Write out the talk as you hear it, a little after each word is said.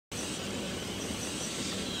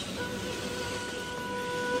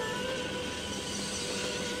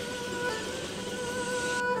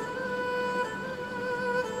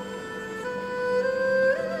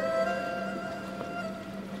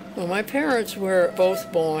Well, my parents were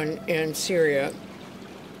both born in Syria.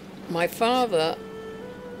 My father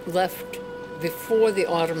left before the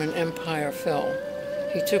Ottoman Empire fell.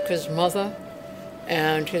 He took his mother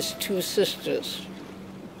and his two sisters.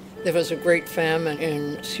 There was a great famine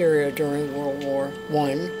in Syria during World War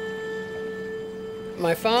I.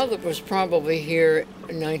 My father was probably here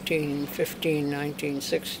in 1915,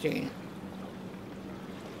 1916.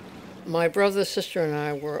 My brother, sister, and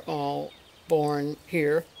I were all born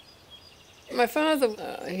here. My father,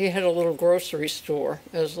 he had a little grocery store,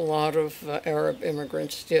 as a lot of Arab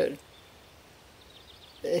immigrants did.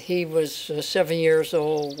 He was 7 years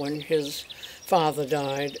old when his father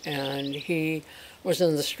died, and he was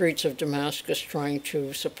in the streets of Damascus trying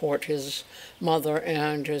to support his mother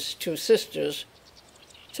and his two sisters.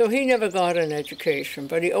 So he never got an education,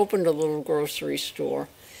 but he opened a little grocery store.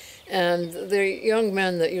 And the young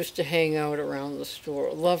men that used to hang out around the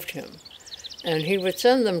store loved him. And he would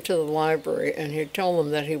send them to the library, and he'd tell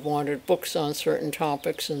them that he wanted books on certain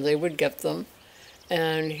topics, and they would get them.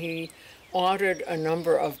 And he ordered a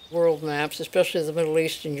number of world maps, especially the Middle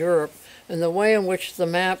East and Europe, and the way in which the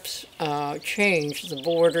maps changed, the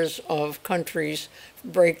borders of countries,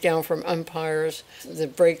 breakdown from empires, the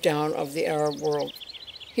breakdown of the Arab world.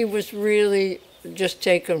 He was really just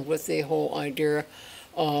taken with the whole idea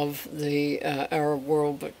of the Arab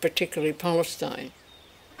world, but particularly Palestine.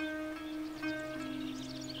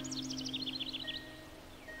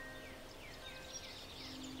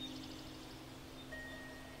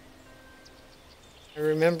 I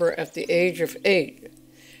remember at the age of 8,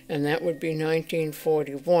 and that would be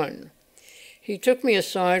 1941, he took me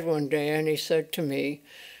aside one day and he said to me,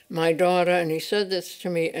 my daughter, and he said this to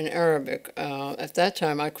me in Arabic. At that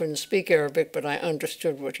time I couldn't speak Arabic, but I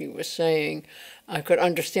understood what he was saying. I could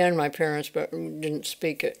understand my parents, but didn't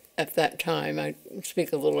speak it at that time. I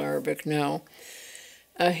speak a little Arabic now.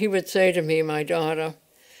 He would say to me, my daughter,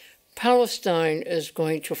 Palestine is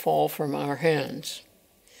going to fall from our hands.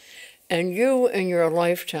 And you, in your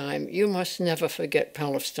lifetime, you must never forget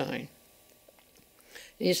Palestine.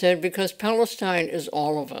 He said, because Palestine is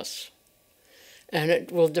all of us, and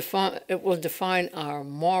it will define our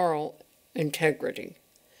moral integrity.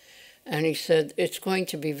 And he said, it's going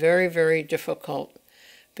to be very, very difficult,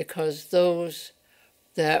 because those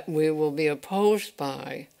that we will be opposed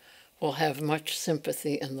by will have much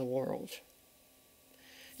sympathy in the world.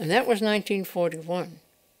 And that was 1941.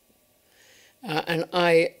 And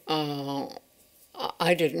I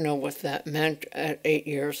didn't know what that meant at 8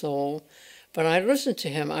 years old, but I listened to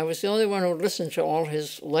him. I was the only one who listened to all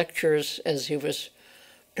his lectures as he was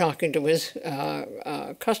talking to his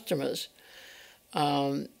customers.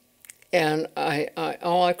 And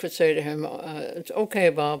all I could say to him, it's okay,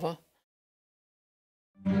 Baba.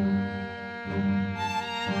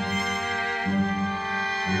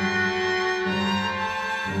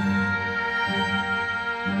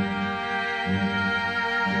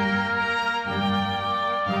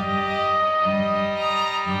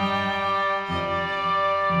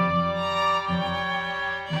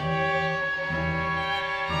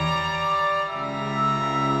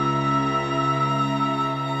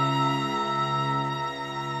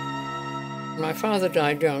 My father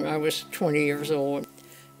died young. I was 20 years old.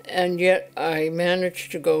 And yet I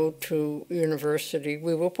managed to go to university.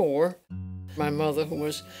 We were poor. My mother, who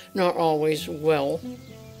was not always well,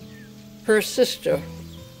 her sister,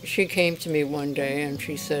 she came to me one day and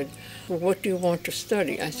she said, well, what do you want to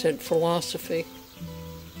study? I said, philosophy.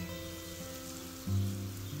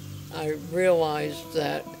 I realized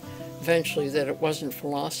that eventually that it wasn't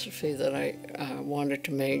philosophy that I wanted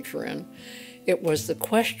to major in. It was the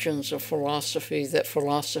questions of philosophy that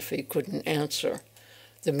philosophy couldn't answer,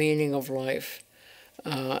 the meaning of life,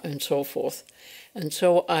 and so forth. And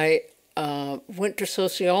so I went to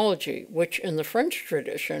sociology, which in the French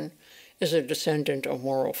tradition is a descendant of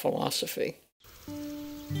moral philosophy.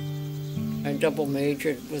 I double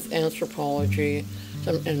majored with anthropology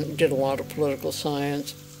and did a lot of political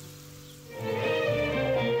science.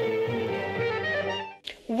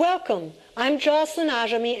 Welcome. I'm Jocelyn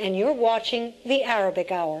Ajami, and you're watching The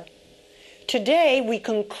Arabic Hour. Today, we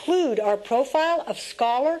conclude our profile of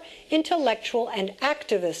scholar, intellectual, and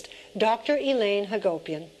activist Dr. Elaine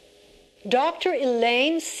Hagopian. Dr.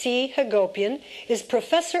 Elaine C. Hagopian is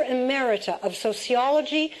Professor Emerita of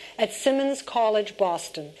Sociology at Simmons College,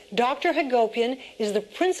 Boston. Dr. Hagopian is the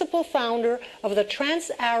principal founder of the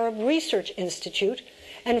Trans-Arab Research Institute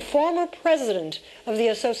and former president of the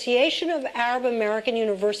Association of Arab American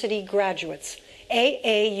University Graduates,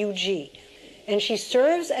 AAUG, and she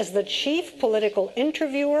serves as the chief political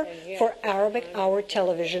interviewer for Arabic Hour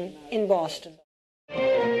Television in Boston.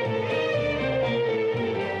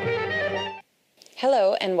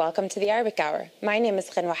 Hello and welcome to the Arabic Hour. My name is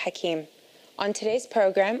Ghanwa Hakim. On today's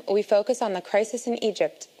program, we focus on the crisis in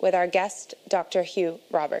Egypt with our guest, Dr. Hugh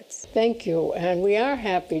Roberts. Thank you, and we are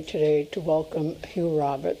happy today to welcome Hugh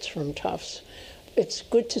Roberts from Tufts. It's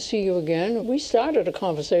good to see you again. We started a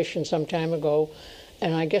conversation some time ago,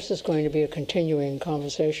 and I guess it's going to be a continuing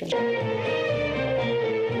conversation.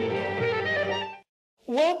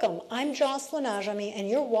 Welcome, I'm Jocelyn Ajami, and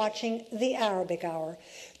you're watching The Arabic Hour.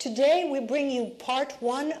 Today we bring you part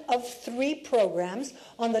one of 3 programs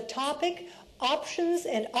on the topic Options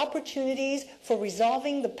and Opportunities for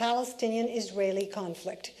Resolving the Palestinian-Israeli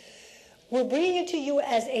Conflict. We're bringing it to you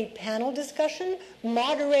as a panel discussion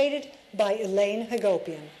moderated by Elaine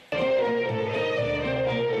Hagopian.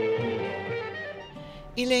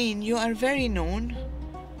 Elaine, you are very known.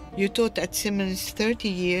 You taught at Simmons 30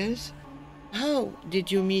 years. How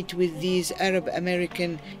did you meet with these Arab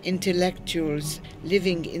American intellectuals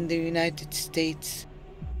living in the United States?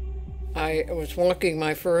 I was walking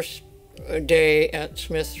my first day at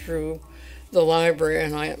Smith through the library,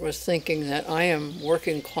 and I was thinking that I am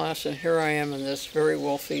working class, and here I am in this very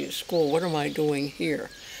wealthy school. What am I doing here?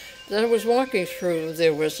 Then I was walking through,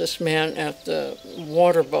 there was this man at the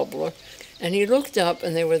water bubbler, and he looked up,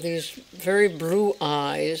 and there were these very blue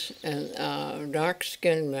eyes, and a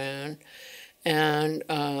dark-skinned man, and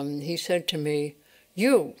he said to me,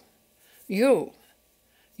 you're the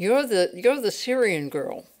Syrian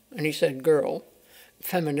girl. And he said girl.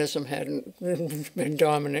 Feminism hadn't been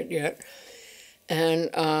dominant yet.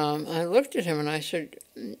 And I looked at him and I said,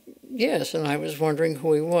 yes, and I was wondering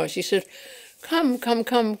who he was. He said, come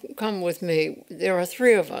with me. There are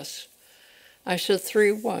 3 of us. I said,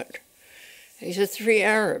 3 what? He said, 3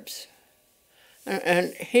 Arabs.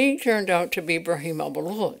 And he turned out to be Ibrahim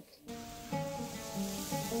Abu-Lughod.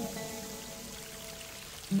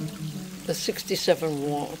 The 67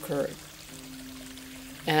 war occurred.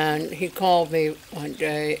 And he called me one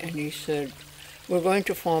day and he said, we're going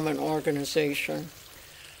to form an organization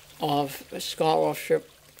of scholarship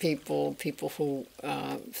people who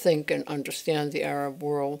think and understand the Arab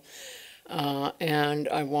world, and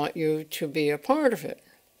I want you to be a part of it.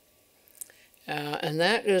 And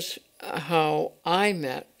that is how I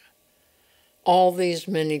met all these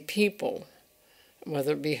many people,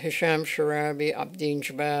 whether it be Hisham Sharabi, Abdin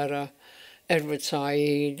Jabata, Edward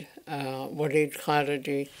Said, Walid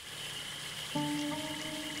Khalidi.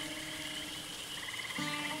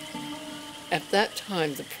 At that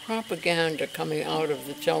time, the propaganda coming out of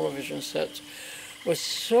the television sets was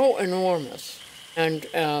so enormous. And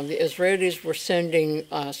the Israelis were sending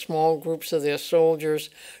small groups of their soldiers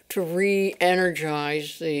to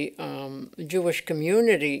re-energize the Jewish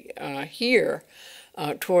community here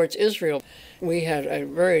towards Israel. We had a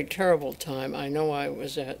very terrible time. I know I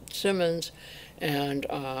was at Simmons, and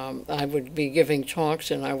I would be giving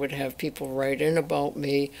talks, and I would have people write in about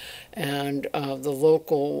me, and the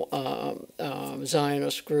local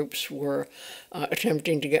Zionist groups were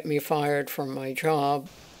attempting to get me fired from my job.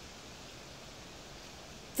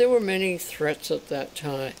 There were many threats at that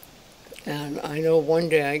time, and I know one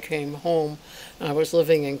day I came home, I was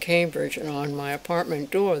living in Cambridge, and on my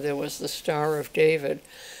apartment door there was the Star of David,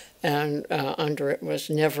 and under it was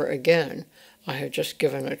 "Never Again." I had just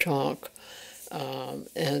given a talk,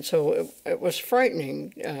 and so it was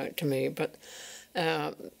frightening to me, but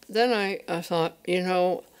then I thought, you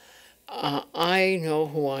know, I know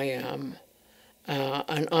who I am.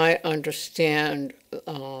 And I understand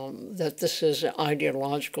that this is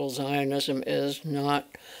ideological. Zionism is not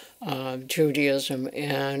Judaism,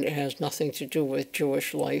 and it has nothing to do with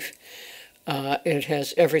Jewish life. It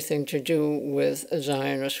has everything to do with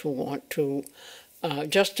Zionists who want to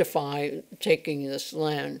justify taking this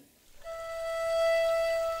land.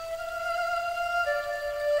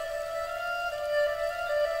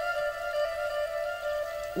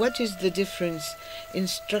 What is the difference in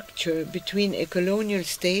structure between a colonial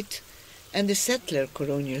state and a settler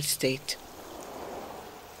colonial state?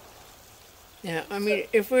 Yeah, I mean,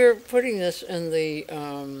 if we're putting this in the,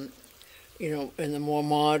 you know, in the more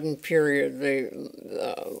modern period,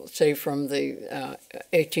 say from the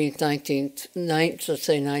 18th, 19th, let's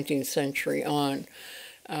say 19th century on,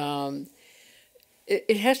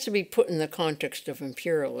 it has to be put in the context of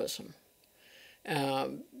imperialism.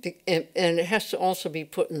 And it has to also be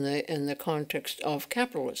put in the context of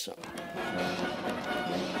capitalism.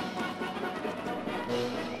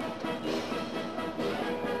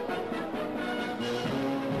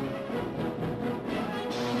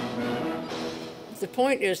 The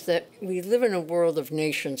point is that we live in a world of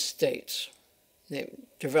nation states. They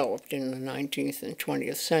developed in the 19th and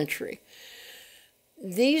 20th century.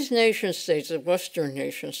 These nation states, the Western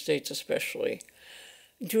nation states especially,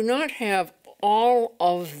 do not have all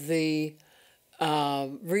of the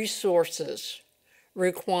resources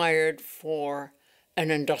required for an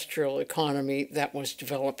industrial economy that was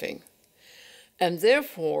developing. And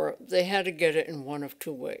therefore, they had to get it in one of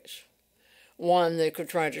two ways. One, they could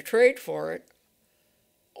try to trade for it,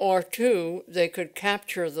 or two, they could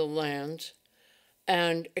capture the lands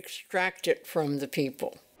and extract it from the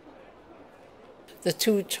people. The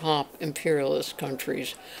two top imperialist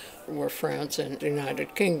countries were France and the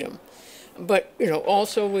United Kingdom. But,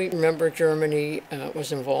 also we remember Germany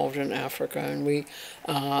was involved in Africa,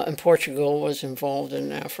 and Portugal was involved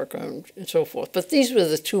in Africa and so forth. But these were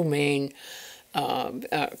the two main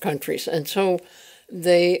countries. And so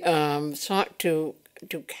they sought to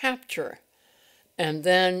capture and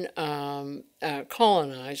then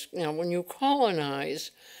colonize. Now, when you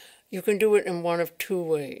colonize, you can do it in one of two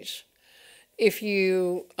ways. If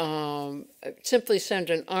you simply send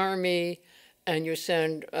an army and you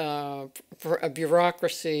send for a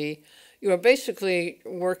bureaucracy, you are basically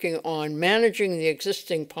working on managing the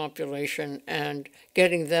existing population and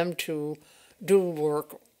getting them to do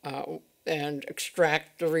work and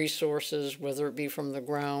extract the resources, whether it be from the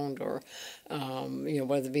ground or,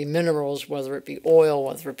 whether it be minerals, whether it be oil,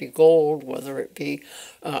 whether it be gold, whether it be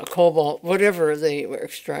cobalt, whatever they were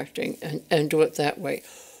extracting, and do it that way.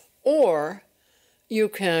 Or you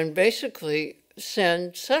can basically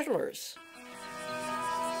send settlers.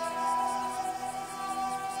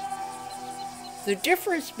 The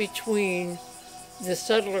difference between the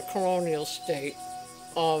settler colonial state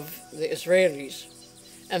of the Israelis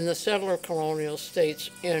and the settler colonial states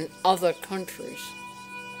in other countries,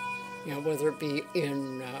 whether it be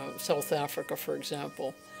in South Africa, for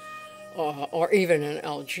example, or even in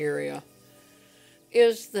Algeria,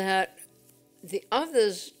 is that the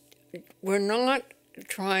others were not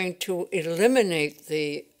trying to eliminate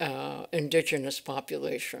the indigenous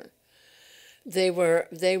population. They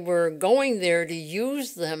were going there to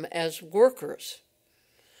use them as workers.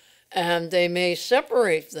 And they may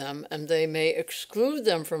separate them and they may exclude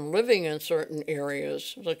them from living in certain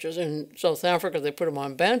areas, such as in South Africa, they put them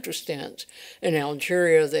on Bantustans. In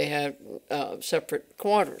Algeria, they had separate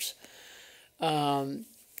quarters. The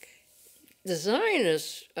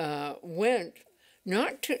Zionists went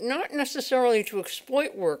not necessarily to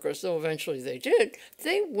exploit workers, though eventually they did.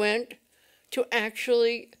 They went to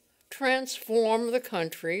actually transform the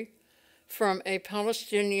country from a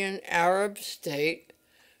Palestinian Arab state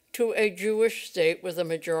to a Jewish state with a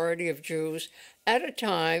majority of Jews at a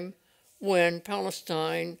time when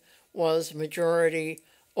Palestine was majority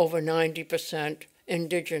over 90%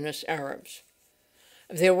 indigenous Arabs.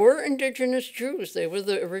 There were indigenous Jews. They were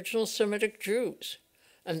the original Semitic Jews,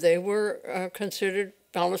 and they were considered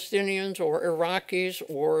Palestinians or Iraqis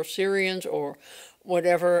or Syrians or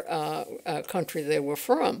whatever country they were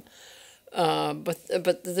from. But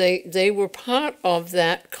they were part of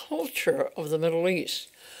that culture of the Middle East.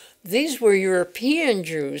 These were European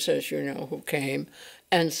Jews, as you know, who came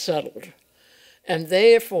and settled. And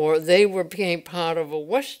therefore, they became part of a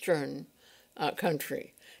Western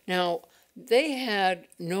country. Now, they had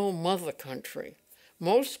no mother country.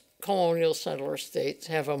 Most colonial settler states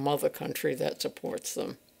have a mother country that supports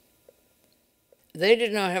them. They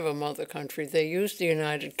did not have a mother country. They used the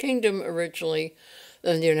United Kingdom originally,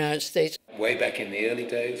 then the United States. Way back in the early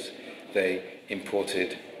days, they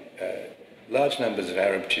imported large numbers of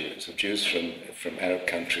Arab Jews, of Jews from Arab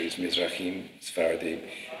countries, Mizrahim, Sfaradim,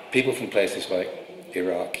 people from places like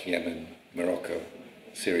Iraq, Yemen, Morocco,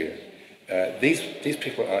 Syria. These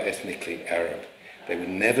people are ethnically Arab. They were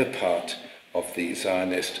never part of the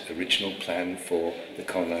Zionist original plan for the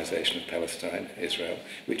colonization of Palestine, Israel,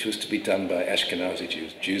 which was to be done by Ashkenazi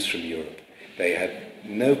Jews, Jews from Europe. They had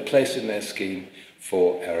no place in their scheme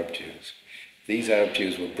for Arab Jews. These Arab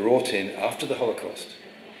Jews were brought in after the Holocaust,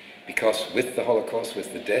 because with the Holocaust,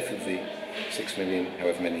 with the death of the 6 million,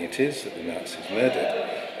 however many it is, that the Nazis murdered,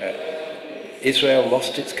 Israel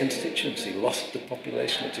lost its constituency, lost the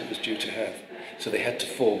population that it was due to have. So they had to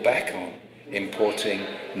fall back on importing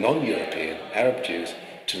non-European Arab Jews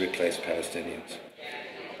to replace Palestinians.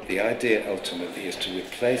 The idea ultimately is to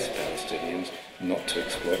replace Palestinians, not to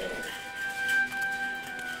exploit them.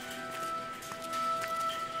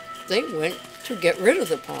 They went to get rid of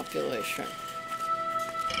the population.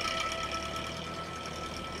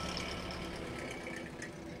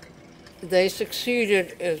 They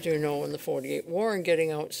succeeded, as you know, in the 48 war in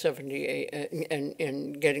getting out 78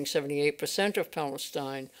 and getting 78% of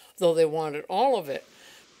Palestine, though they wanted all of it.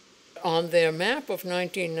 On their map of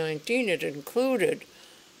 1919, it included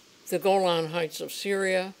the Golan Heights of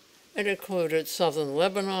Syria, it included southern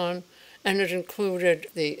Lebanon, and it included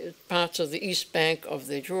the parts of the East Bank of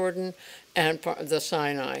the Jordan and the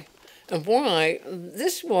Sinai. And why?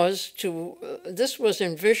 This was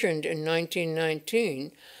envisioned in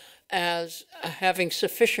 1919 as having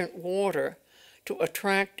sufficient water to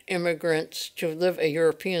attract immigrants to live a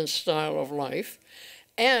European style of life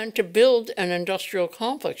and to build an industrial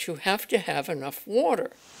complex. You have to have enough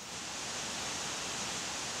water.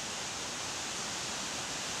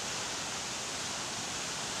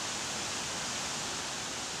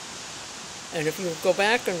 And if you go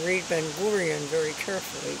back and read Ben-Gurion very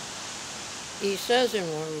carefully, he says in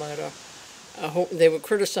one letter, they were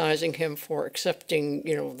criticizing him for accepting,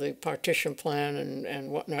 the partition plan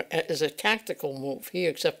and whatnot as a tactical move. He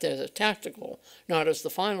accepted it as a tactical, not as the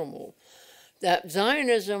final move. That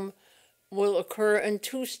Zionism will occur in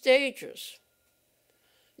 2 stages.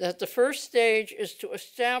 That the first stage is to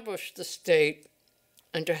establish the state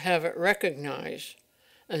and to have it recognized,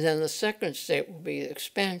 and then the second state will be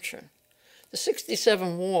expansion. The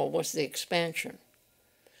 67 war was the expansion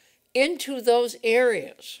into those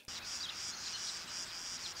areas.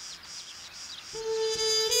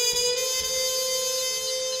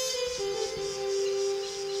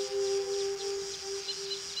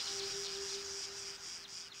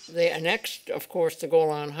 They annexed, of course, the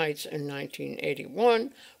Golan Heights in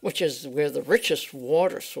 1981, which is where the richest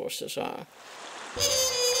water sources are.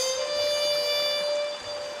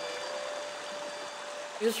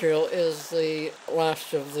 Israel is the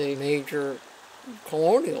last of the major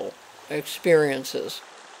colonial experiences.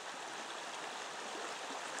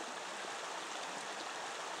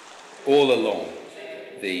 All along,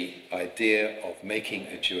 the idea of making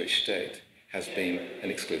a Jewish state has been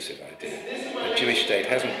an exclusive idea. A Jewish state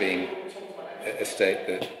hasn't been a state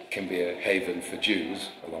that can be a haven for Jews,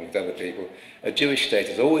 along with other people. A Jewish state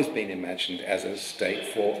has always been imagined as a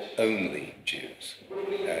state for only Jews.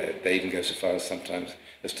 They even go so far as sometimes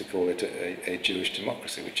as to call it a Jewish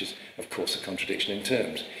democracy, which is, of course, a contradiction in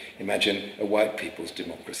terms. Imagine a white people's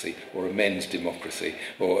democracy, or a men's democracy,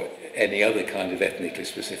 or any other kind of ethnically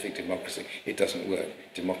specific democracy. It doesn't work.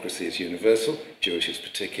 Democracy is universal, Jewish is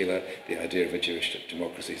particular. The idea of a Jewish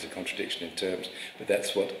democracy is a contradiction in terms, but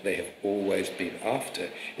that's what they have always been after,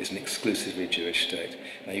 is an exclusively Jewish state.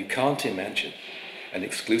 Now, you can't imagine an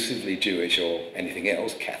exclusively Jewish or anything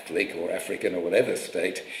else, Catholic or African or whatever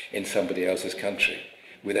state, in somebody else's country,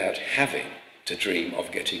 without having to dream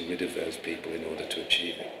of getting rid of those people in order to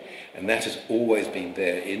achieve it. And that has always been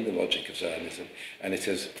there in the logic of Zionism, and it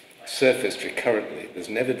has surfaced recurrently. There's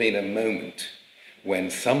never been a moment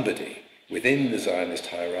when somebody within the Zionist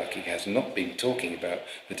hierarchy has not been talking about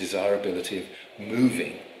the desirability of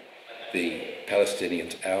moving the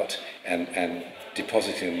Palestinians out and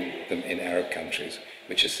depositing them in Arab countries,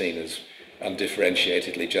 which are seen as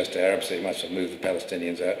undifferentiatedly just Arabs. So you might as well move the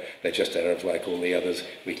Palestinians out. They're just Arabs like all the others.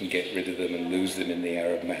 We can get rid of them and lose them in the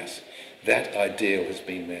Arab mass. That ideal has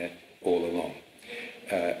been there all along.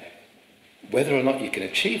 Whether or not you can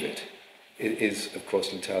achieve it is, of course,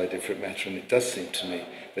 an entirely different matter, and it does seem to me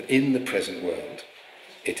that in the present world,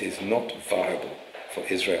 it is not viable for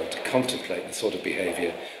Israel to contemplate the sort of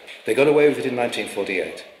behavior. They got away with it in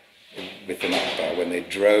 1948 with the Nakba, when they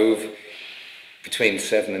drove between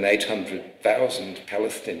 700,000 and 800,000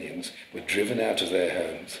 Palestinians were driven out of their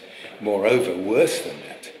homes. Moreover, worse than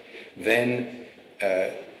that, then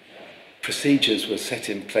procedures were set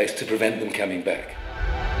in place to prevent them coming back.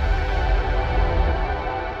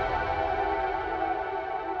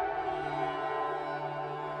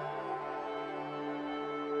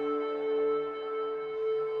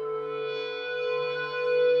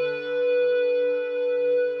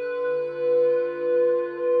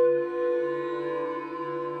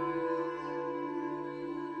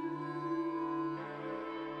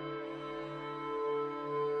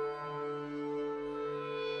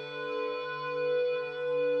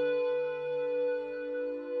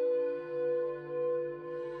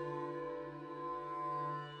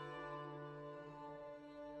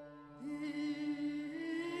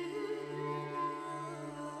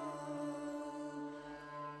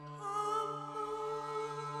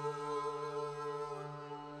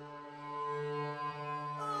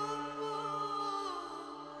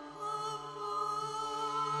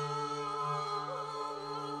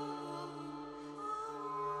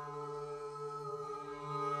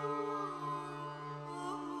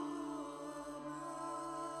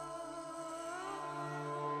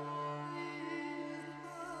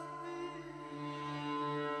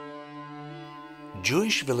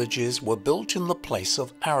 Jewish villages were built in the place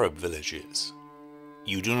of Arab villages.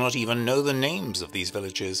 You do not even know the names of these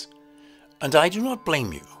villages, and I do not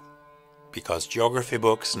blame you, because geography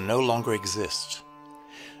books no longer exist.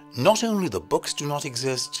 Not only the books do not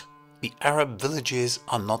exist, the Arab villages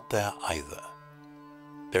are not there either.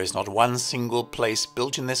 There is not one single place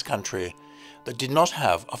built in this country that did not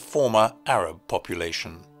have a former Arab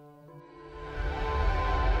population.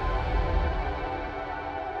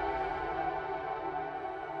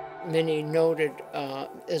 Many noted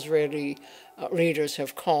Israeli leaders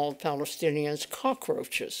have called Palestinians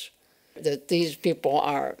cockroaches, that these people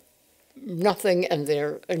are nothing and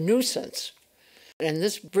they're a nuisance. And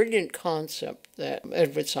this brilliant concept that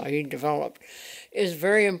Edward Said developed is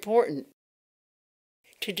very important.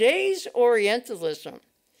 Today's Orientalism,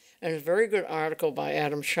 and a very good article by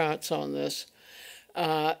Adam Schatz on this,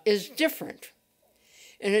 is different.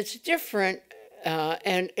 And it's different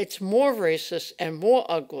and it's more racist and more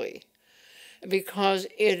ugly because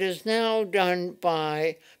it is now done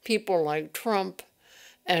by people like Trump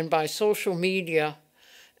and by social media,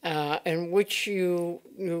 in which you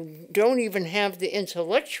don't even have the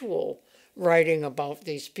intellectual writing about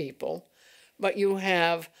these people, but you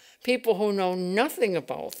have people who know nothing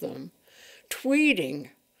about them tweeting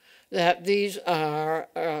that these are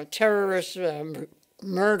terrorists,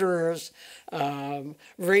 murderers,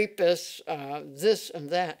 rapists, this and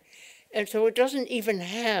that. And so it doesn't even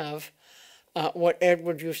have what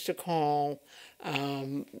Edward used to call,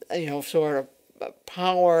 sort of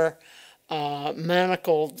power,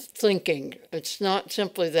 manacled thinking. It's not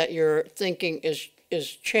simply that your thinking is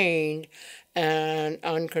chained and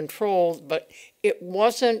uncontrolled, but it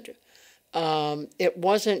wasn't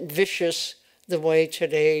vicious the way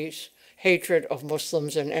today's hatred of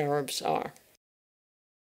Muslims and Arabs are.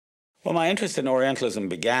 Well, my interest in Orientalism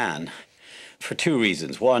began for two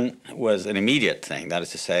reasons. One was an immediate thing, that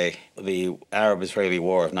is to say, the Arab-Israeli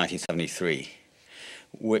War of 1973,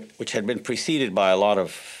 which had been preceded by a lot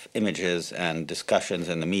of images and discussions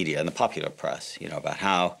in the media and the popular press, about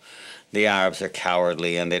how the Arabs are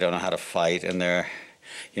cowardly and they don't know how to fight and they're,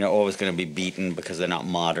 always going to be beaten because they're not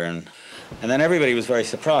modern. And then everybody was very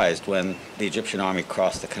surprised when the Egyptian army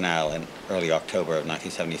crossed the canal in early October of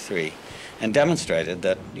 1973 and demonstrated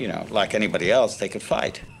that, like anybody else, they could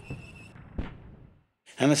fight.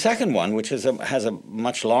 And the second one, which has a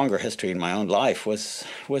much longer history in my own life, was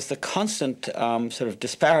the constant sort of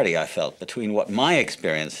disparity I felt between what my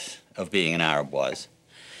experience of being an Arab was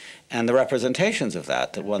and the representations of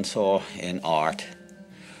that one saw in art.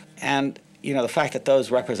 And, the fact that those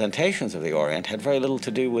representations of the Orient had very little to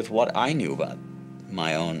do with what I knew about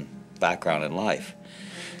my own background in life.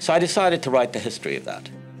 So I decided to write the history of that.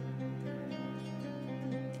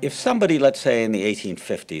 If somebody, let's say in the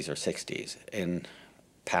 1850s or 60s, in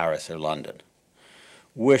Paris or London,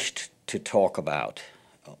 wished to talk about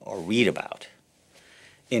or read about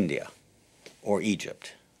India or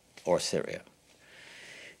Egypt or Syria,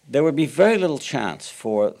 there would be very little chance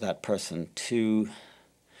for that person to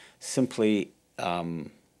simply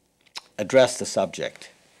address the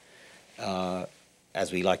subject,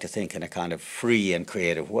 as we like to think, in a kind of free and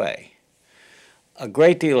creative way. A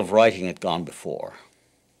great deal of writing had gone before,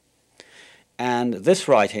 and this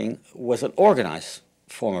writing was an organized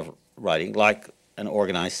form of writing, like an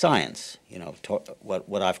organized science,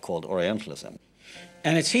 what I've called Orientalism.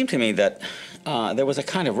 And it seemed to me that there was a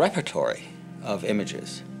kind of repertory of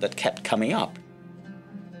images that kept coming up.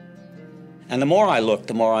 And the more I looked,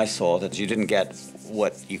 the more I saw that you didn't get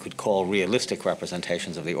what you could call realistic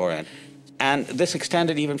representations of the Orient. And this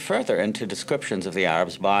extended even further into descriptions of the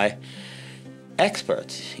Arabs by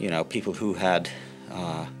experts, people who had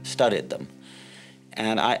studied them.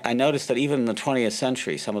 And I noticed that even in the 20th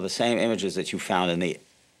century, some of the same images that you found in the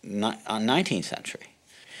 19th century.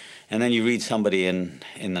 And then you read somebody in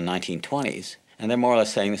the 1920s, and they're more or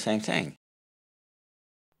less saying the same thing.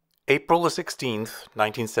 April the 16th,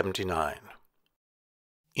 1979.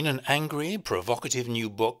 In an angry, provocative new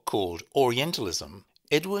book called Orientalism,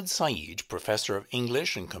 Edward Said, professor of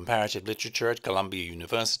English and comparative literature at Columbia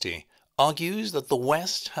University, argues that the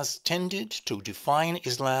West has tended to define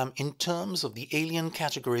Islam in terms of the alien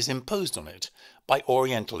categories imposed on it by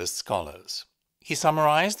Orientalist scholars. He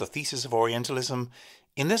summarized the thesis of Orientalism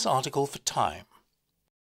in this article for Time.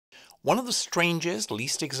 One of the strangest,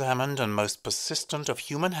 least examined, and most persistent of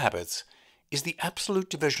human habits is the absolute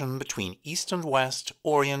division between East and West,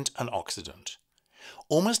 Orient and Occident.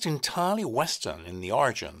 Almost entirely Western in the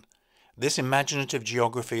origin, this imaginative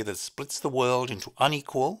geography that splits the world into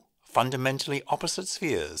unequal, fundamentally opposite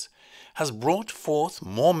spheres has brought forth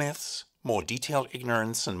more myths, more detailed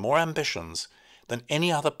ignorance, and more ambitions than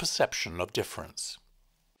any other perception of difference.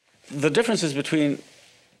 The differences between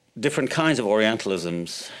different kinds of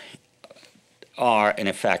Orientalisms are, in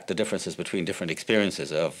effect, the differences between different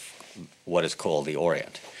experiences of what is called the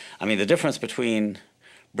Orient. I mean, the difference between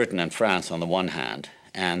Britain and France on the one hand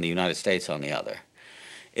and the United States on the other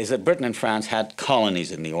is that Britain and France had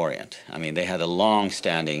colonies in the Orient. I mean, they had a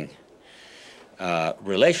long-standing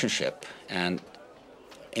relationship and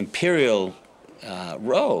imperial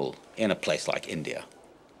role in a place like India.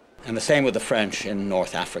 And the same with the French in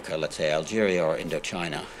North Africa, let's say Algeria or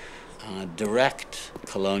Indochina. Direct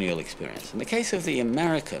colonial experience. In the case of the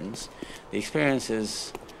Americans, the experience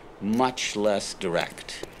is much less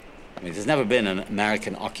direct. I mean, there's never been an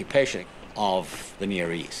American occupation of the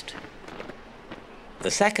Near East. The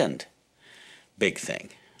second big thing,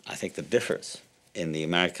 I think, that differs in the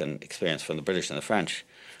American experience from the British and the French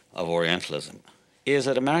of Orientalism is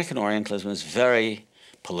that American Orientalism is very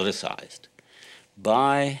politicized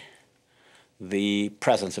by the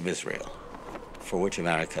presence of Israel, for which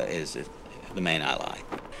America is the main ally.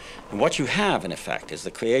 And what you have, in effect, is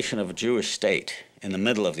the creation of a Jewish state in the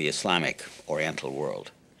middle of the Islamic Oriental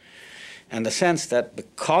world. And the sense that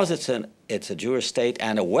because it's a Jewish state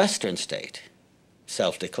and a Western state,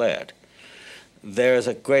 self-declared, there's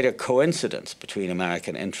a greater coincidence between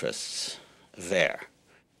American interests there.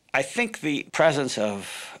 I think the presence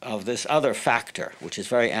of this other factor, which is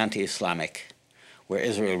very anti-Islamic, where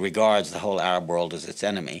Israel regards the whole Arab world as its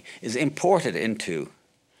enemy, is imported into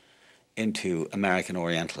American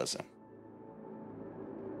Orientalism.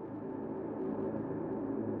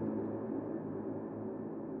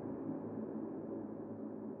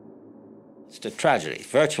 It's a tragedy,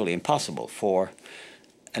 virtually impossible for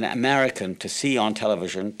an American to see on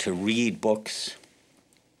television, to read books,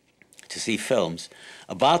 to see films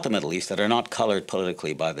about the Middle East that are not colored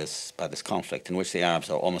politically by this conflict, in which the Arabs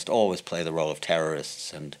almost always play the role of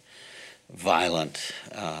terrorists and violent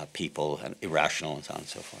people and irrational and so on and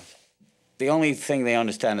so forth. The only thing they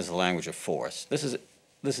understand is the language of force. This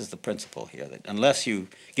is the principle here, that unless you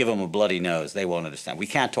give them a bloody nose, they won't understand. We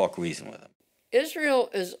can't talk reason with them. Israel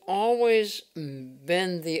has always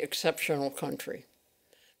been the exceptional country.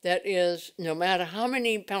 That is, no matter how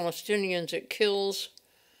many Palestinians it kills,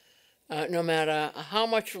 no matter how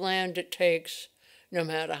much land it takes, no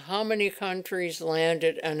matter how many countries' land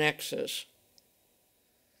it annexes,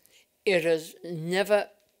 it is never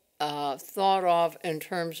thought of in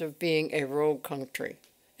terms of being a rogue country,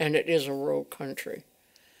 and it is a rogue country.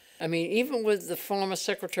 I mean, even with the former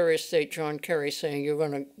Secretary of State, John Kerry, saying you're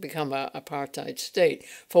going to become an apartheid state,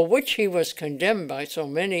 for which he was condemned by so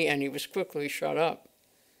many, and he was quickly shut up.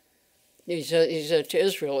 He said to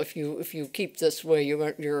Israel, if you keep this way, you're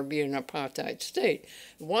going to be an apartheid state.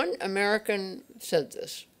 One American said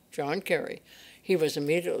this, John Kerry. He was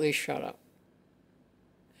immediately shut up.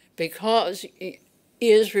 Because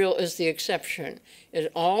Israel is the exception.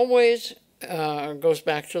 It always goes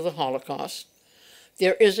back to the Holocaust.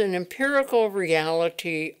 There is an empirical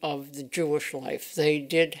reality of the Jewish life. They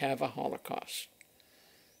did have a Holocaust.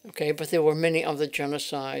 Okay, but there were many other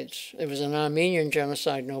genocides. There was an Armenian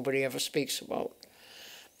genocide nobody ever speaks about.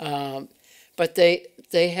 But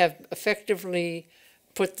they have effectively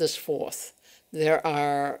put this forth. There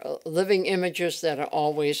are living images that are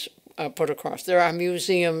always put across. There are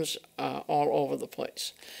museums all over the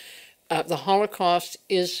place. The Holocaust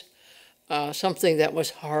is something that was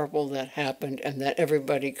horrible that happened and that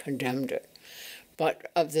everybody condemned it. But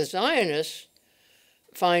the Zionists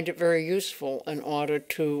find it very useful in order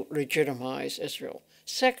to legitimize Israel.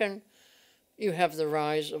 Second, you have the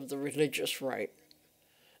rise of the religious right.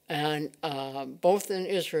 And both in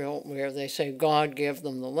Israel, where they say God gave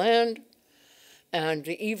them the land, and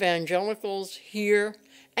the evangelicals here,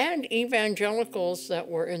 and evangelicals that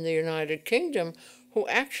were in the United Kingdom, who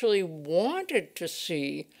actually wanted to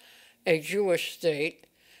see a Jewish state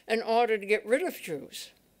in order to get rid of Jews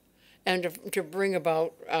and to bring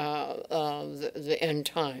about the end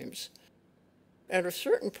times. At a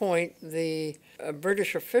certain point, the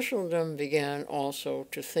British officialdom began also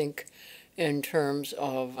to think in terms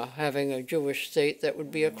of having a Jewish state that would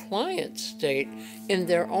be a client state in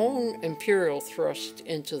their own imperial thrust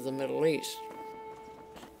into the Middle East.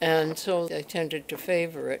 And so they tended to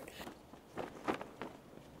favor it.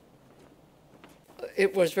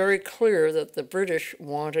 It was very clear that the British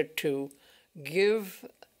wanted to give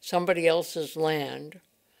somebody else's land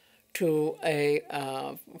to a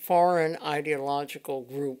foreign ideological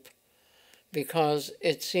group because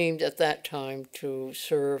it seemed at that time to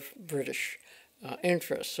serve British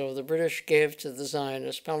interests. So the British gave to the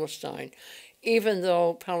Zionists Palestine, even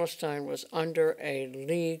though Palestine was under a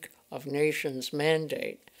League of Nations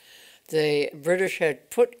mandate. The British had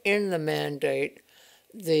put in the mandate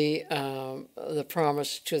the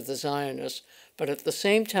promise to the Zionists, but at the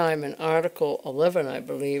same time in Article 11, I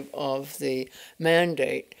believe, of the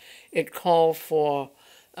mandate, it called for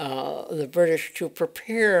the British to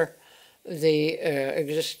prepare the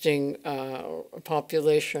existing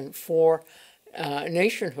population for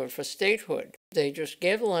nationhood, for statehood. They just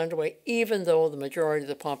gave the land away, even though the majority of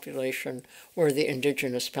the population were the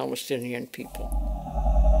indigenous Palestinian people.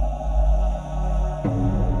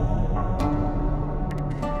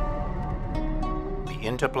 The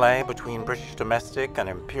interplay between British domestic and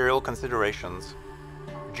imperial considerations,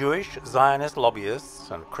 Jewish Zionist lobbyists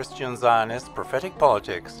and Christian Zionist prophetic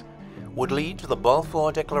politics would lead to the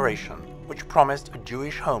Balfour Declaration, which promised a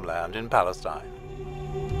Jewish homeland in Palestine.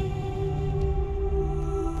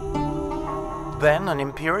 Then an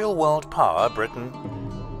imperial world power, Britain,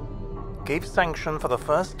 gave sanction for the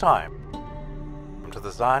first time to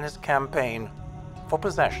the Zionist campaign for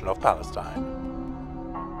possession of Palestine.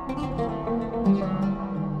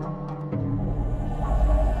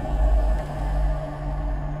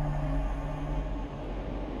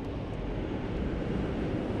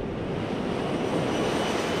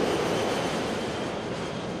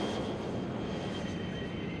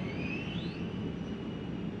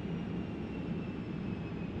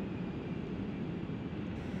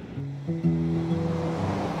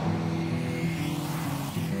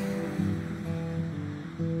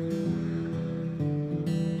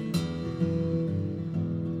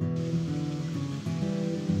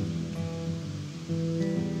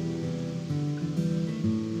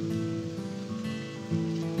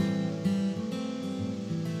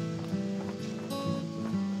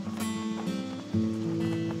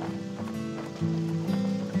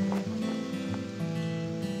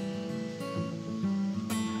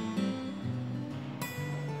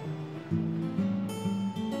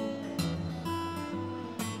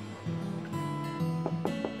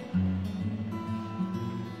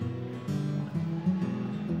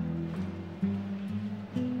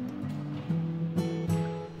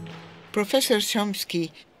 Professor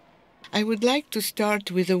Chomsky, I would like to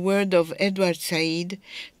start with a word of Edward Said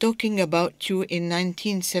talking about you in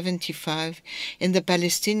 1975 in the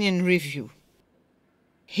Palestinian Review.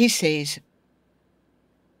 He says,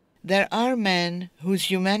 "There are men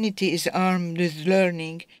whose humanity is armed with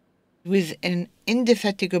learning, with an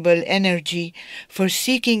indefatigable energy for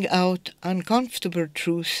seeking out uncomfortable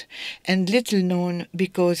truth and little known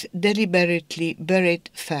because deliberately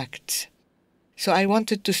buried facts." So I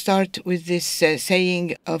wanted to start with this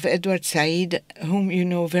saying of Edward Said, whom you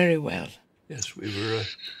know very well. Yes, we were a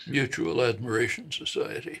mutual admiration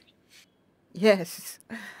society. Yes.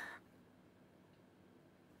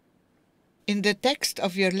 In the text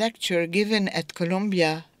of your lecture given at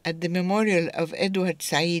Columbia at the Memorial of Edward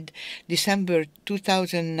Said, December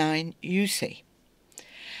 2009, you say,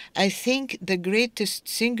 "I think the greatest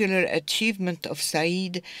singular achievement of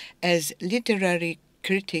Said as literary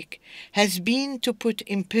critic has been to put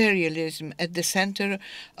imperialism at the center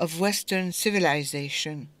of Western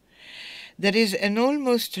civilization. There is an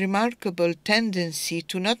almost remarkable tendency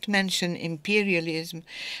to not mention imperialism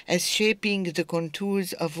as shaping the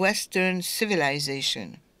contours of Western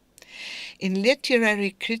civilization. In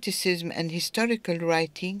literary criticism and historical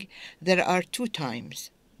writing, there are two times,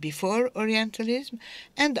 before Orientalism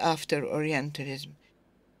and after Orientalism.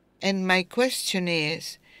 And my question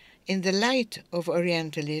is, in the light of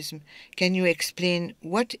Orientalism, can you explain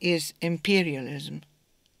what is imperialism?"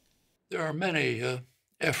 There are many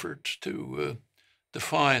efforts to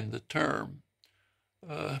define the term.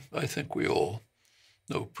 I think we all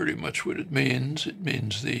know pretty much what it means. It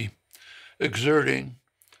means the exerting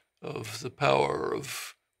of the power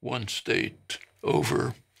of one state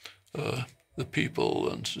over the people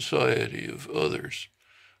and society of others.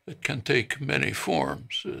 It can take many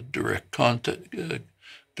forms, direct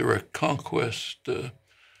conquest,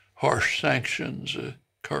 harsh sanctions,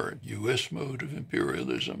 current U.S. mode of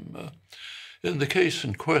imperialism. In the case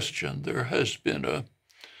in question, there has been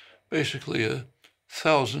basically a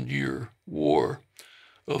 1,000-year war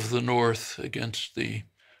of the North against the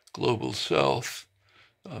global South,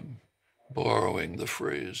 borrowing the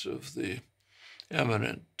phrase of the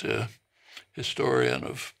eminent historian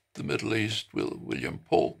of the Middle East, William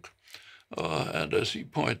Polk. And as he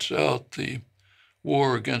points out, the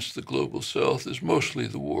war against the global South is mostly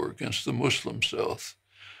the war against the Muslim South.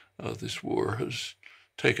 This war has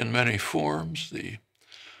taken many forms. The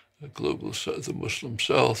Muslim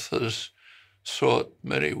South has sought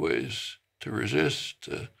many ways to resist: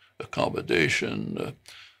 accommodation,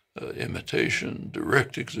 imitation,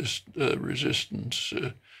 direct resistance,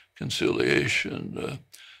 conciliation.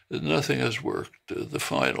 Nothing has worked. The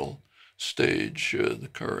final stage, the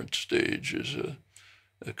current stage, is a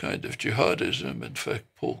kind of jihadism. In fact,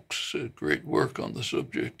 Polk's great work on the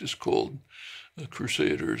subject is called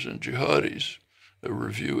Crusaders and Jihadis.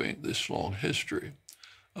 reviewing this long history.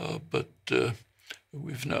 But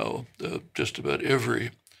we've now, just about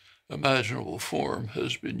every imaginable form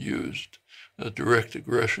has been used. Direct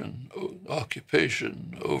aggression,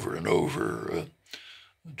 occupation, over and over.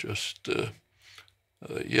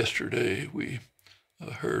 Yesterday we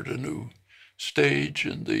heard a new stage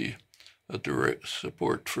in the direct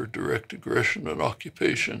support for direct aggression and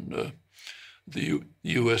occupation. The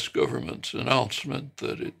U.S. government's announcement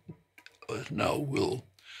that it now will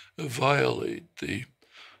violate the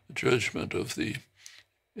judgment of the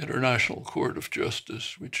International Court of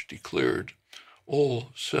Justice, which declared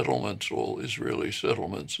all settlements, all Israeli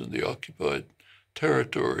settlements in the occupied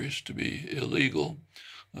territories to be illegal.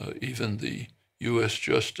 Even the U.S.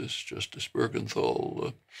 Justice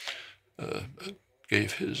Bergenthal,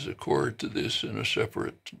 gave his accord to this in a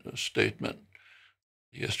separate statement.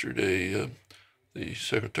 Yesterday, the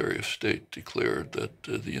Secretary of State declared that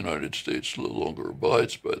the United States no longer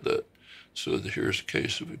abides by that. So here's a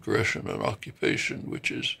case of aggression and occupation,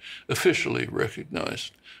 which is officially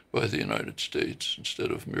recognized by the United States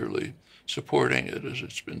instead of merely supporting it as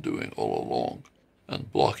it's been doing all along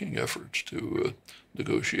and blocking efforts to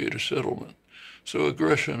negotiate a settlement. So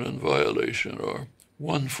aggression and violation are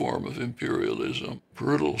one form of imperialism.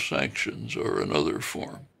 Brutal sanctions are another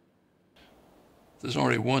form. There's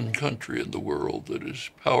only one country in the world that is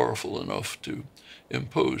powerful enough to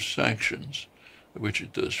impose sanctions, which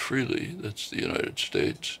it does freely. That's the United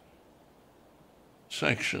States.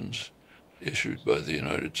 Sanctions issued by the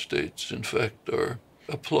United States, in fact,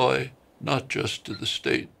 apply not just to the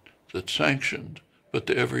state that's sanctioned, but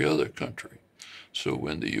to every other country. So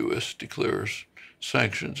when the U.S. declares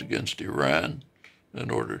sanctions against Iran in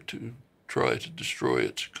order to try to destroy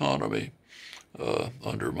its economy,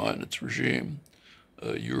 undermine its regime,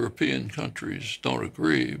 European countries don't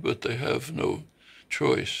agree, but they have no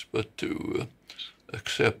choice but to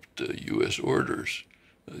accept U.S. orders.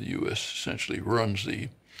 The U.S. essentially runs the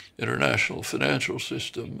international financial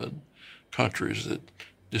system, and countries that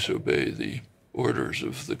disobey the orders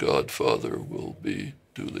of the Godfather will be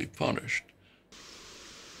duly punished.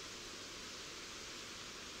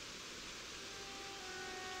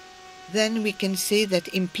 Then we can say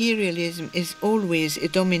that imperialism is always a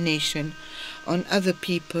domination on other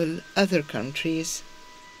people, other countries.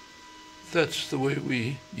 That's the way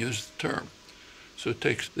we use the term. So it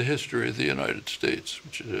takes the history of the United States,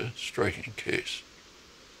 which is a striking case.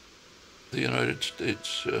 The United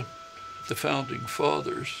States, the founding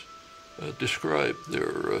fathers described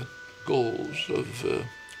their goals of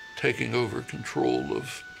taking over control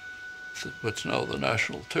of what's now the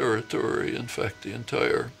national territory, in fact the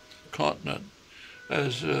entire continent,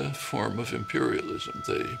 as a form of imperialism.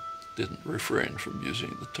 They didn't refrain from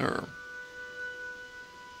using the term.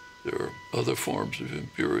 There are other forms of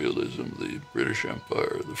imperialism: the British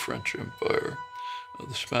Empire, the French Empire,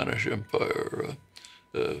 the Spanish Empire.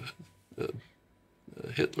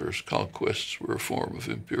 Hitler's conquests were a form of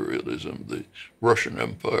imperialism. The Russian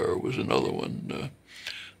Empire was another one.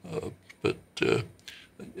 But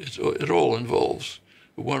it all involves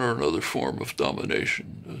one or another form of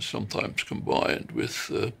domination, sometimes combined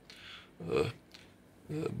with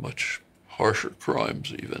much harsher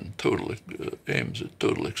crimes, even aims at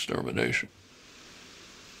total extermination.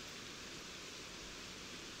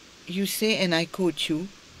 You say, and I quote you,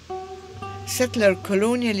 settler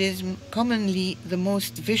colonialism, commonly the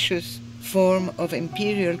most vicious form of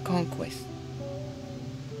imperial conquest.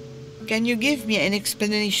 Can you give me an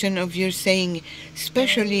explanation of your saying,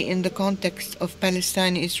 especially in the context of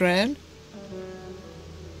Palestine-Israel?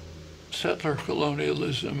 Settler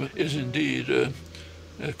colonialism is indeed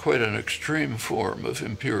quite an extreme form of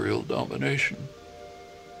imperial domination.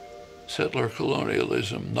 Settler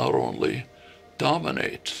colonialism not only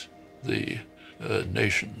dominates the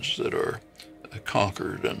nations that are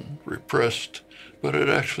conquered and repressed, but it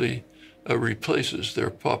actually replaces their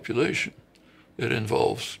population. It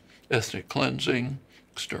involves ethnic cleansing,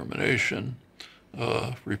 extermination,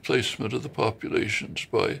 replacement of the populations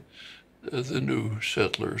by the new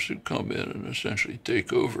settlers who come in and essentially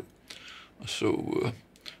take over. So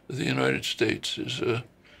the United States is an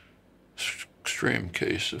extreme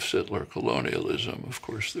case of settler colonialism. Of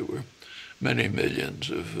course, there were many millions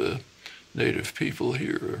of native people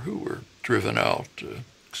here who were driven out,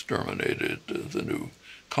 exterminated. The new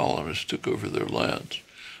colonists took over their lands.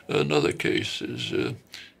 Another case is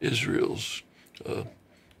Israel's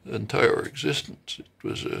entire existence. It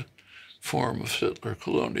was a form of settler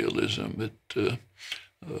colonialism. It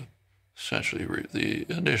essentially the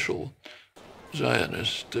initial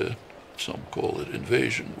Zionist, some call it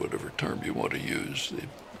invasion, whatever term you want to use,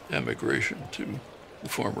 the emigration to the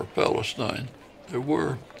former Palestine, There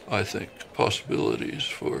were, I think, possibilities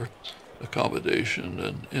for accommodation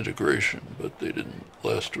and integration, but they didn't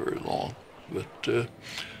last very long. But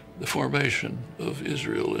the formation of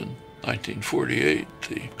Israel in 1948,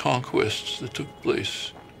 the conquests that took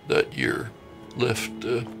place that year, left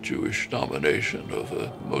Jewish domination of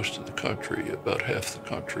most of the country, about half the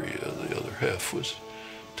country. The other half was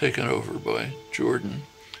taken over by Jordan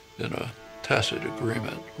in a tacit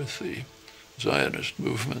agreement with the Zionist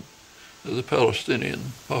movement. The Palestinian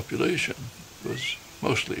population was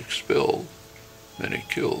mostly expelled, many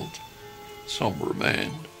killed, some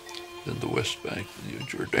remained in the West Bank, the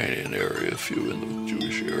Jordanian area, a few in the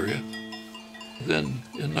Jewish area. Then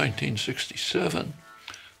in 1967,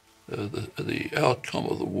 the outcome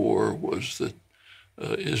of the war was that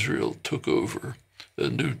Israel took over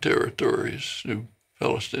new territories, new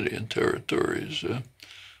Palestinian territories,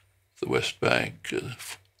 the West Bank,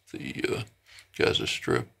 the Gaza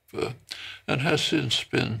Strip, and has since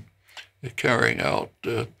been carrying out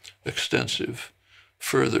extensive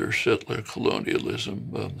further settler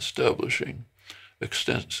colonialism, establishing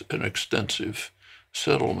an extensive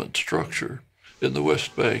settlement structure. In the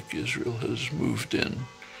West Bank, Israel has moved in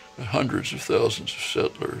hundreds of thousands of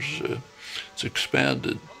settlers. It's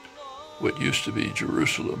expanded what used to be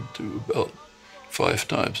Jerusalem to about 5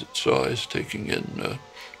 times its size, taking in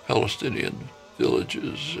Palestinian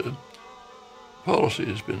villages. Policy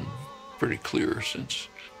has been pretty clear since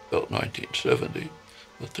about 1970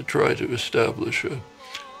 that to try to establish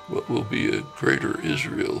what will be a greater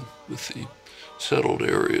Israel with the settled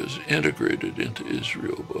areas integrated into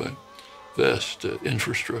Israel by vast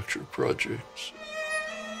infrastructure projects.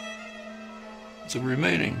 The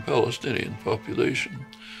remaining Palestinian population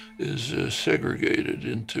is segregated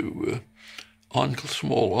into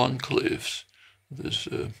small enclaves. There's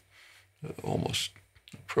almost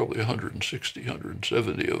probably 160,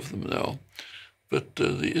 170 of them now. But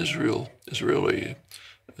the Israeli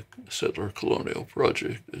settler colonial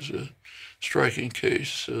project is a striking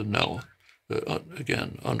case now,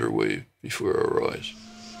 again, underway before our eyes.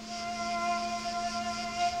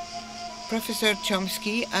 Professor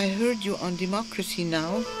Chomsky, I heard you on Democracy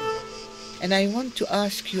Now!, and I want to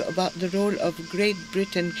ask you about the role of Great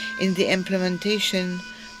Britain in the implementation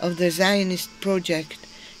of the Zionist project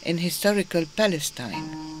in historical Palestine.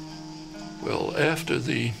 Well, after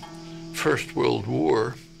the First World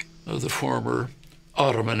War, the former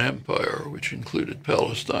Ottoman Empire, which included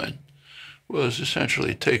Palestine, was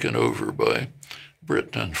essentially taken over by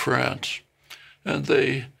Britain and France, and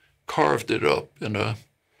they carved it up in a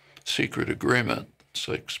secret agreement,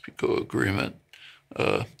 Sykes-Picot agreement,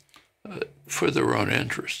 for their own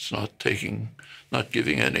interests, not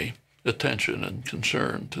giving any attention and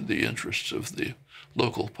concern to the interests of the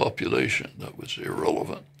local population. That was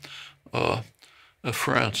irrelevant.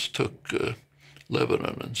 France took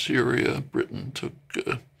Lebanon and Syria. Britain took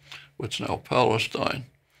what's now Palestine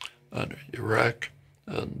and Iraq,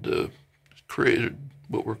 and created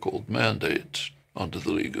what were called mandates under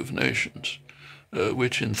the League of Nations,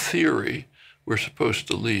 which in theory were supposed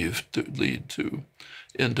to lead to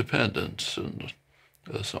independence and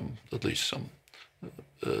at least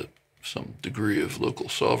some degree of local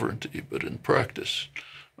sovereignty, but in practice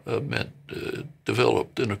meant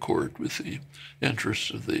developed in accord with the interests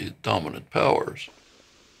of the dominant powers.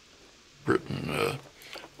 Britain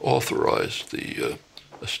authorized the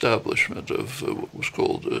establishment of what was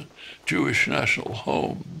called a Jewish national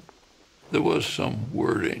home. There was some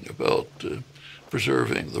wording about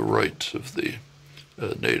preserving the rights of the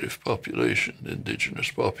native population,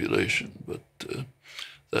 indigenous population, but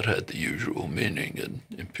that had the usual meaning in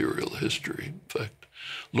imperial history. In fact,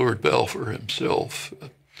 Lord Balfour himself,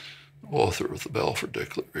 author of the Balfour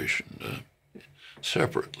Declaration,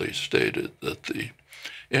 separately stated that the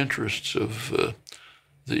interests of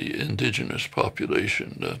the indigenous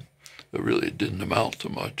population really didn't amount to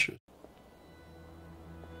much.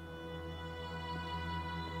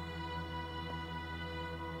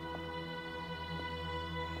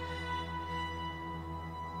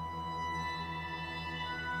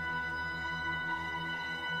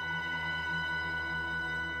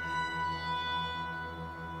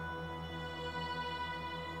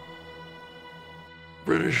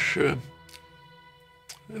 British, it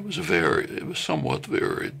was somewhat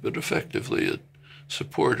varied, but effectively it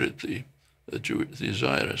supported the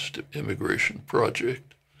Zionist immigration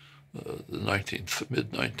project. The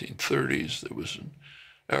mid-1930s, there was an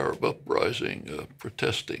Arab uprising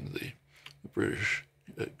protesting the British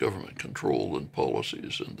government control and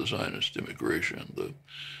policies and the Zionist immigration. The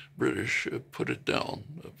British put down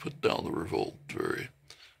the revolt very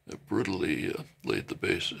brutally, laid the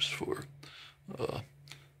basis for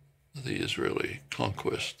the Israeli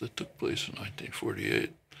conquest that took place in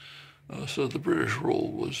 1948. So the British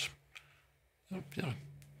role was,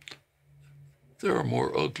 there are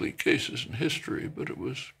more ugly cases in history, but it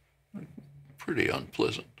was pretty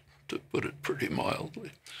unpleasant, to put it pretty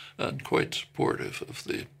mildly, and quite supportive of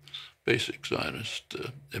the basic Zionist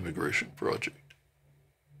immigration project.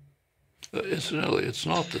 Incidentally, it's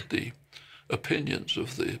not that the opinions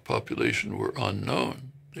of the population were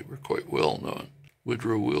unknown. They were quite well known.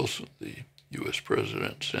 Woodrow Wilson, the U.S.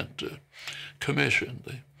 president, sent a commission,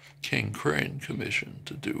 the King Crane Commission,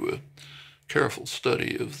 to do a careful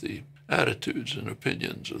study of the attitudes and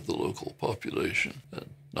opinions of the local population.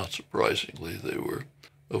 And not surprisingly, they were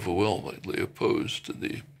overwhelmingly opposed to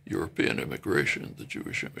the European immigration, the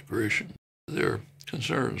Jewish immigration. Their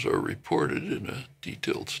concerns are reported in a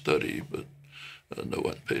detailed study, but no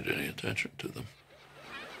one paid any attention to them.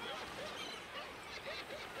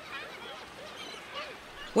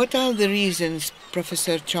 What are the reasons,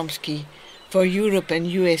 Professor Chomsky, for Europe and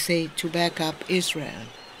USA to back up Israel?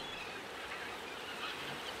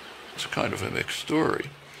 It's kind of a mixed story.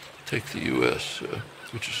 Take the U.S.,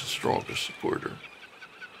 which is the strongest supporter.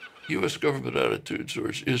 U.S. government attitudes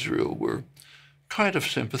towards Israel were kind of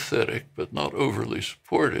sympathetic, but not overly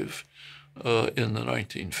supportive in the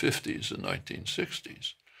 1950s and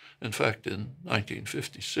 1960s. In fact, in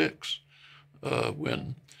 1956,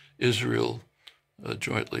 when Israel,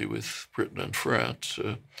 jointly with Britain and France,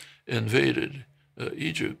 invaded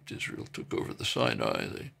Egypt, Israel took over the Sinai,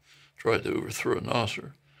 they tried to overthrow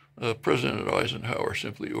Nasser, President Eisenhower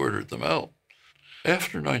simply ordered them out.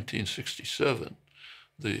 After 1967,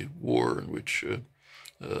 the war in which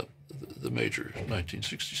the major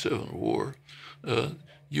 1967 war,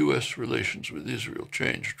 U.S. relations with Israel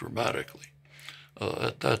changed dramatically.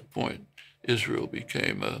 At that point, Israel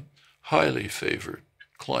became a highly favored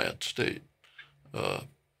client state.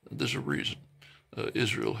 There's a reason.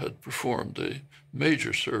 Israel had performed a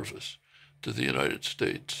major service to the United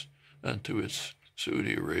States and to its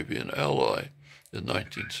Saudi Arabian ally in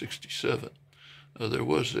 1967. There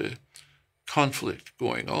was a conflict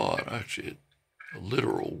going on, actually a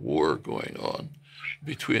literal war going on,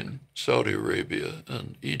 between Saudi Arabia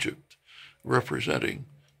and Egypt, representing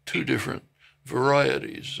two different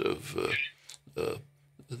varieties of the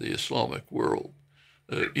Islamic world.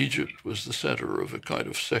 Egypt was the center of a kind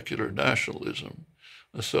of secular nationalism.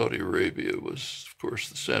 Saudi Arabia was, of course,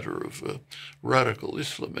 the center of radical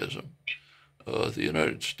Islamism. The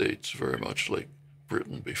United States, very much like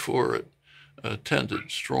Britain before it,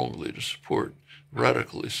 tended strongly to support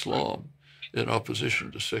radical Islam in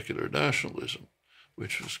opposition to secular nationalism,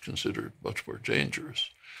 which was considered much more dangerous.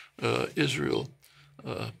 Israel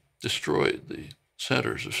destroyed the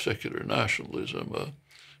centers of secular nationalism, a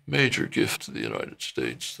major gift to the United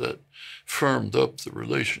States that firmed up the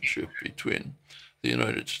relationship between the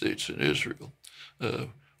United States and Israel.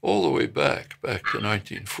 All the way back to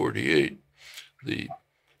 1948, the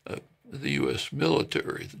U.S.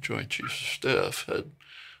 military, the Joint Chiefs of Staff, had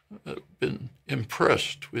been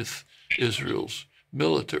impressed with Israel's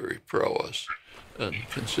military prowess and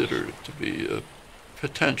considered it to be a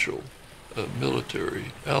potential military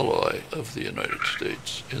ally of the United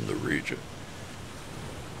States in the region.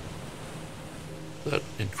 That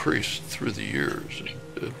increased through the years,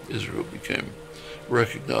 and Israel became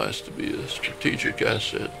recognized to be a strategic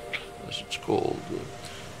asset, as it's called,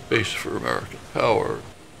 a base for American power.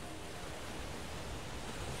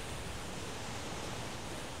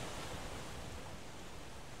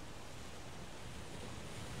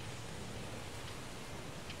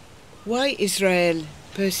 Why Israel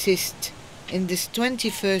persists in this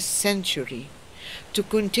 21st century to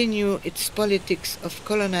continue its politics of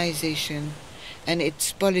colonization and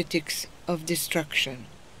its politics of destruction?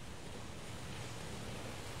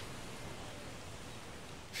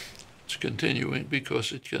 It's continuing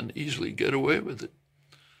because it can easily get away with it.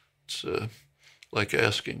 It's like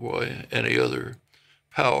asking why any other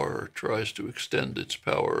power tries to extend its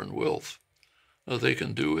power and wealth. They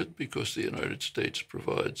can do it because the United States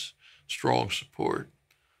provides strong support.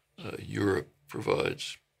 Europe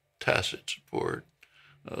provides tacit support.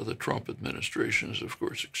 The Trump administration is, of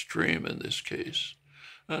course, extreme in this case.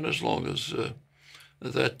 And as long as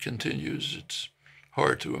that continues, it's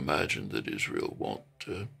hard to imagine that Israel won't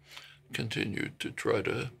continue to try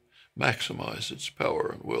to maximize its power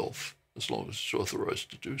and wealth as long as it's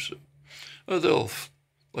authorized to do so. They'll,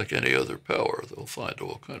 like any other power, they'll find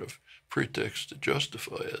all kind of pretexts to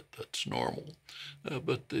justify it. That's normal.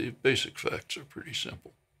 But the basic facts are pretty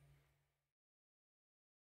simple.